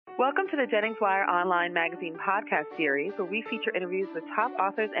Welcome to the Jennings Wire Online Magazine podcast series, where we feature interviews with top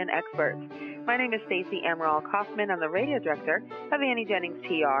authors and experts. My name is Stacey Amaral Kaufman. I'm the radio director of Annie Jennings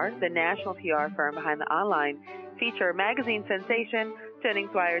PR, the national PR firm behind the online feature magazine sensation,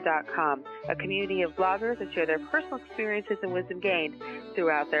 JenningsWire.com, a community of bloggers that share their personal experiences and wisdom gained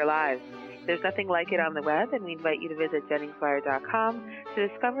throughout their lives. There's nothing like it on the web, and we invite you to visit JenningsWire.com to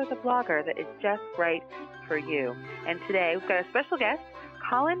discover the blogger that is just right for you. And today, we've got a special guest,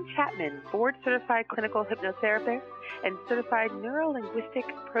 Colin Chapman, board-certified clinical hypnotherapist and certified neuro-linguistic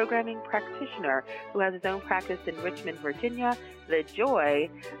programming practitioner who has his own practice in Richmond, Virginia, the joy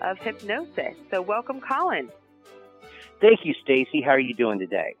of hypnosis. So welcome, Colin. Thank you, Stacey. How are you doing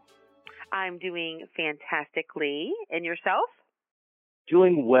today? I'm doing fantastically. And yourself?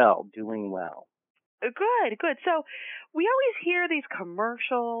 Doing well. Good. So we always hear these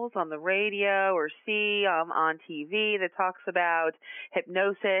commercials on the radio or see on TV that talks about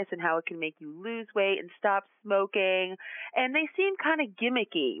hypnosis and how it can make you lose weight and stop smoking. And they seem kind of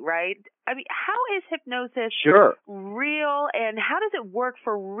gimmicky, right? I mean, how is hypnosis real, and how does it work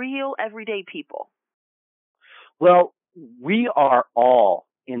for real everyday people? Well, we are all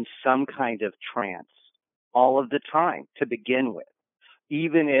in some kind of trance all of the time to begin with,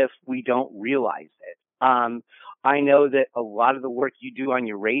 even if we don't realize it. I know that a lot of the work you do on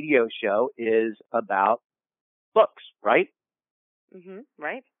your radio show is about books, right?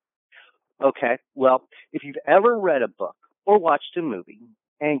 Right. Okay. Well, if you've ever read a book or watched a movie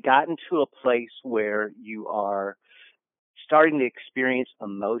and gotten to a place where you are starting to experience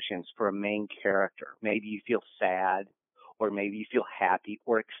emotions for a main character, maybe you feel sad, or maybe you feel happy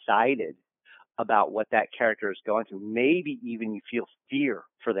or excited about what that character is going through. Maybe even you feel fear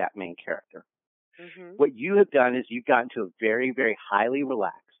for that main character. What you have done is you've gotten to a very, very highly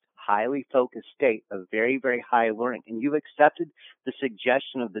relaxed, highly focused state of very, very high learning, and you've accepted the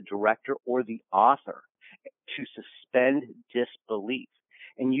suggestion of the director or the author to suspend disbelief,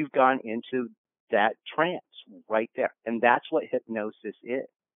 and you've gone into that trance right there, and that's what hypnosis is.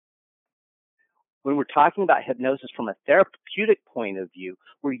 When we're talking about hypnosis from a therapeutic point of view,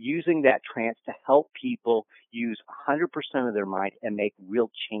 we're using that trance to help people use 100% of their mind and make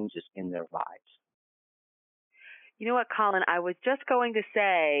real changes in their lives. You know what, Colin, I was just going to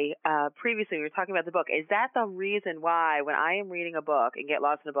say previously, we were talking about the book. Is that the reason why when I am reading a book and get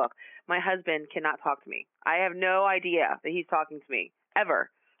lost in a book, my husband cannot talk to me? I have no idea that he's talking to me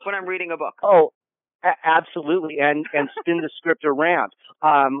ever when I'm reading a book. Oh, absolutely. And spin the script around.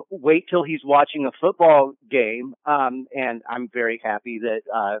 Wait till he's watching a football game. And I'm very happy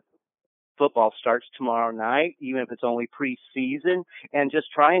that football starts tomorrow night, even if it's only preseason, and just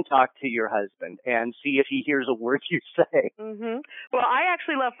try and talk to your husband and see if he hears a word you say. Well, I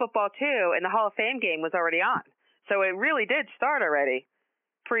actually love football too, and the Hall of Fame game was already on. So it really did start already,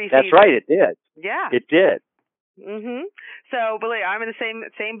 preseason. That's right, it did. Yeah. It did. So, believe I'm in the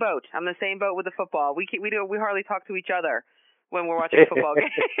same boat. I'm in the same boat with the football. We hardly talk to each other when we're watching football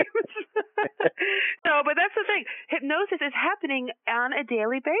games. But that's the thing. Hypnosis is happening on a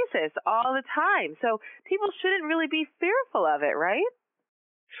daily basis all the time. So people shouldn't really be fearful of it, right?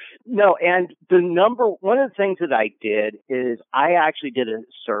 No, and one of the things that I did is I actually did a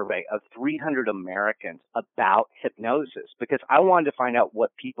survey of 300 Americans about hypnosis because I wanted to find out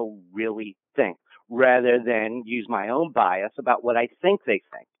what people really think rather than use my own bias about what I think they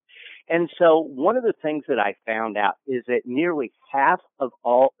think. And so one of the things that I found out is that nearly half of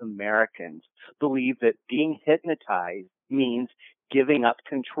all Americans believe that being hypnotized means giving up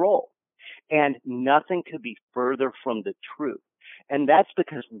control. And nothing could be further from the truth. And that's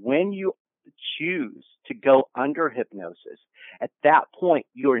because when you choose to go under hypnosis, at that point,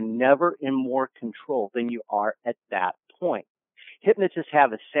 you're never in more control than you are at that point. Hypnotists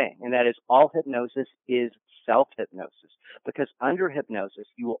have a saying, and that is all hypnosis is self-hypnosis, because under hypnosis,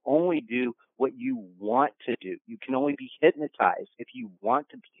 you will only do what you want to do. You can only be hypnotized if you want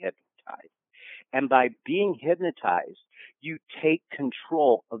to be hypnotized. And by being hypnotized, you take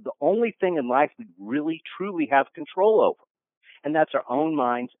control of the only thing in life we really, truly have control over, and that's our own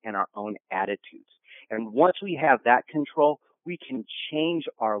minds and our own attitudes. And once we have that control, we can change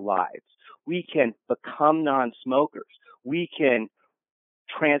our lives. We can become non-smokers. We can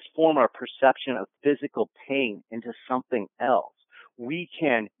transform our perception of physical pain into something else. We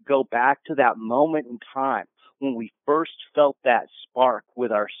can go back to that moment in time when we first felt that spark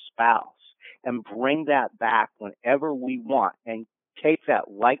with our spouse and bring that back whenever we want, and take that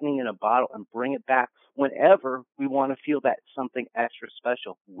lightning in a bottle and bring it back whenever we want to feel that something extra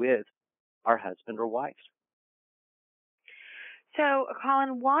special with our husband or wife. So,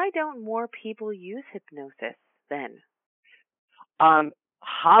 Colin, why don't more people use hypnosis then?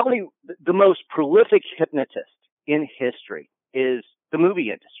 the most prolific hypnotist in history is the movie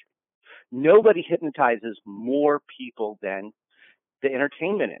industry. Nobody hypnotizes more people than the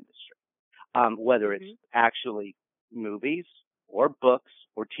entertainment industry, whether it's actually movies or books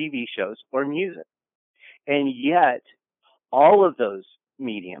or TV shows or music. And yet, all of those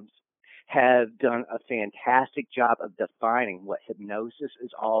mediums have done a fantastic job of defining what hypnosis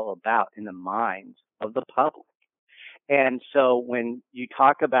is all about in the minds of the public. And so when you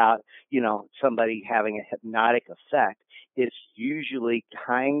talk about, somebody having a hypnotic effect, it's usually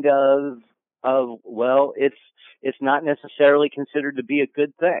kind well, it's not necessarily considered to be a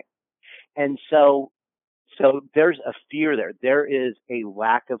good thing. And so there's a fear there. There is a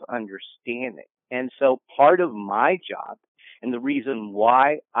lack of understanding. And so part of my job, and the reason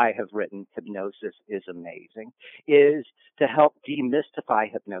why I have written Hypnosis is Amazing, is to help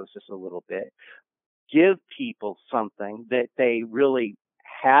demystify hypnosis a little bit, give people something that they really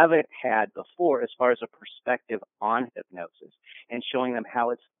haven't had before as far as a perspective on hypnosis, and showing them how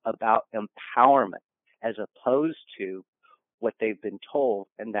it's about empowerment as opposed to what they've been told,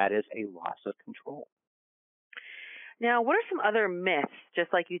 and that is a loss of control. Now, what are some other myths,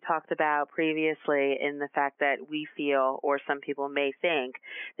 just like you talked about previously, in the fact that we feel, or some people may think,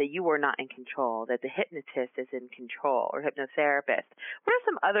 that you are not in control, that the hypnotist is in control, or hypnotherapist? What are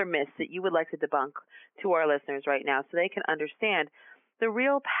some other myths that you would like to debunk to our listeners right now so they can understand the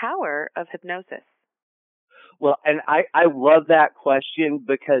real power of hypnosis? Well, and I love that question,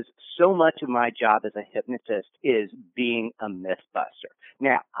 because so much of my job as a hypnotist is being a mythbuster.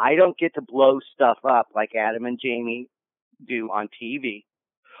 Now, I don't get to blow stuff up like Adam and Jamie do on TV,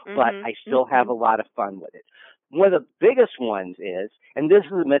 but I still have a lot of fun with it. One of the biggest ones is, and this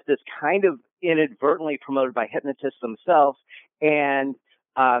is a myth that's kind of inadvertently promoted by hypnotists themselves, and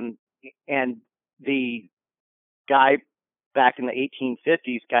the guy back in the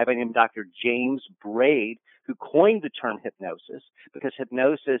 1850s, guy by the name of Dr. James Braid, who coined the term hypnosis, because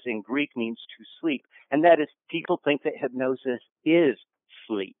hypnosis in Greek means to sleep. And that is, people think that hypnosis is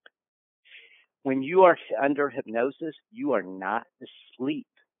sleep. When you are under hypnosis, you are not asleep.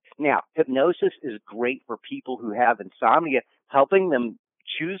 Now, hypnosis is great for people who have insomnia, helping them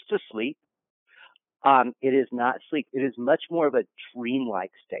choose to sleep. It is not sleep. It is much more of a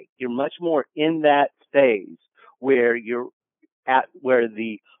dreamlike state. You're much more in that phase where where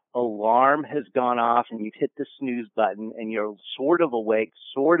the alarm has gone off and you've hit the snooze button and you're sort of awake,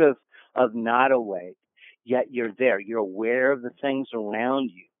 sort of not awake, yet you're there. You're aware of the things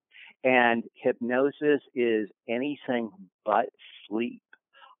around you. And hypnosis is anything but sleep.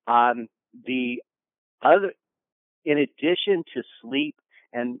 In addition to sleep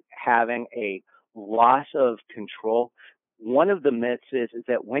and having a loss of control, one of the myths is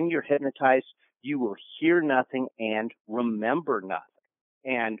that when you're hypnotized, you will hear nothing and remember nothing.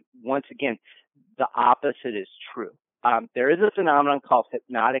 And once again, the opposite is true. There is a phenomenon called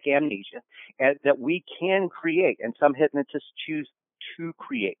hypnotic amnesia that we can create, and some hypnotists choose to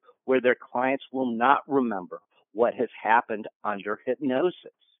create, where their clients will not remember what has happened under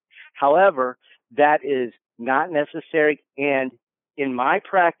hypnosis. However, that is not necessary, and in my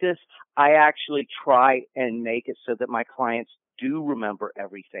practice, I actually try and make it so that my clients do remember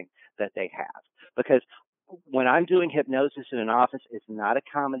everything that they have. Because when I'm doing hypnosis in an office, it's not a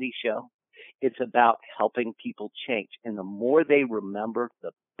comedy show. It's about helping people change. And the more they remember,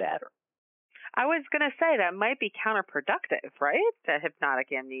 the better. I was going to say that might be counterproductive, right? The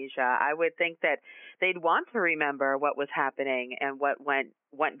hypnotic amnesia. I would think that they'd want to remember what was happening and what went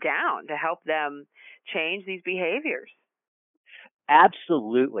down to help them change these behaviors.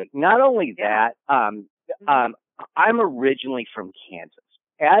 Absolutely. Not only that, I'm originally from Kansas.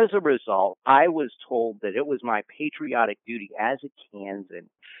 As a result, I was told that it was my patriotic duty as a Kansan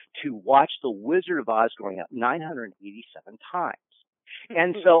to watch The Wizard of Oz growing up 987 times.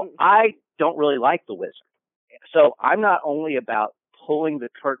 And so I don't really like the wizard. So I'm not only about pulling the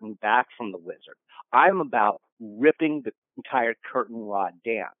curtain back from the wizard, I'm about ripping the entire curtain rod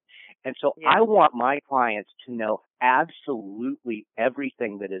down. And so I want my clients to know absolutely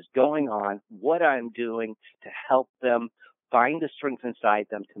everything that is going on, what I'm doing to help them find the strength inside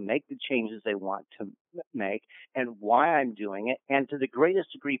them to make the changes they want to make, and why I'm doing it, and to the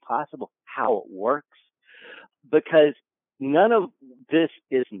greatest degree possible, how it works. Because none of this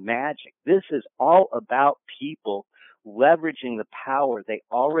is magic. This is all about people leveraging the power they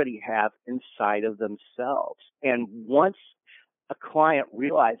already have inside of themselves. And once a client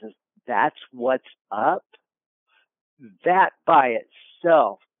realizes that's what's up, that by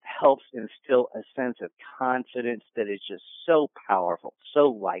itself helps instill a sense of confidence that is just so powerful, so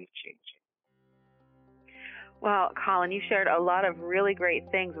life-changing. Well, Colin, you shared a lot of really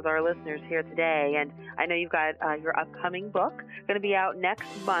great things with our listeners here today, and I know you've got your upcoming book going to be out next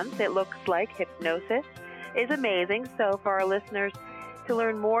month. It looks like Hypnosis is amazing. So for our listeners to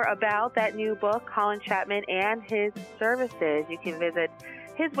learn more about that new book, Colin Chapman, and his services, you can visit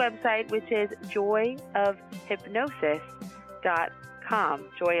his website, which is joyofhypnosis.com,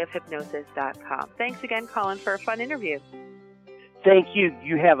 joyofhypnosis.com. Thanks again, Colin, for a fun interview. Thank you.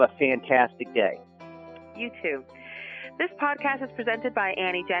 You have a fantastic day. You too. This podcast is presented by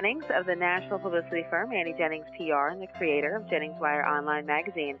Annie Jennings of the national publicity firm Annie Jennings PR and the creator of Jennings Wire Online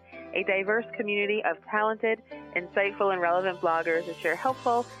Magazine, a diverse community of talented, insightful, and relevant bloggers that share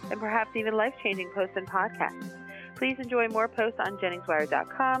helpful and perhaps even life-changing posts and podcasts. Please enjoy more posts on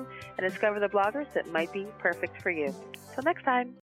JenningsWire.com and discover the bloggers that might be perfect for you. Till next time.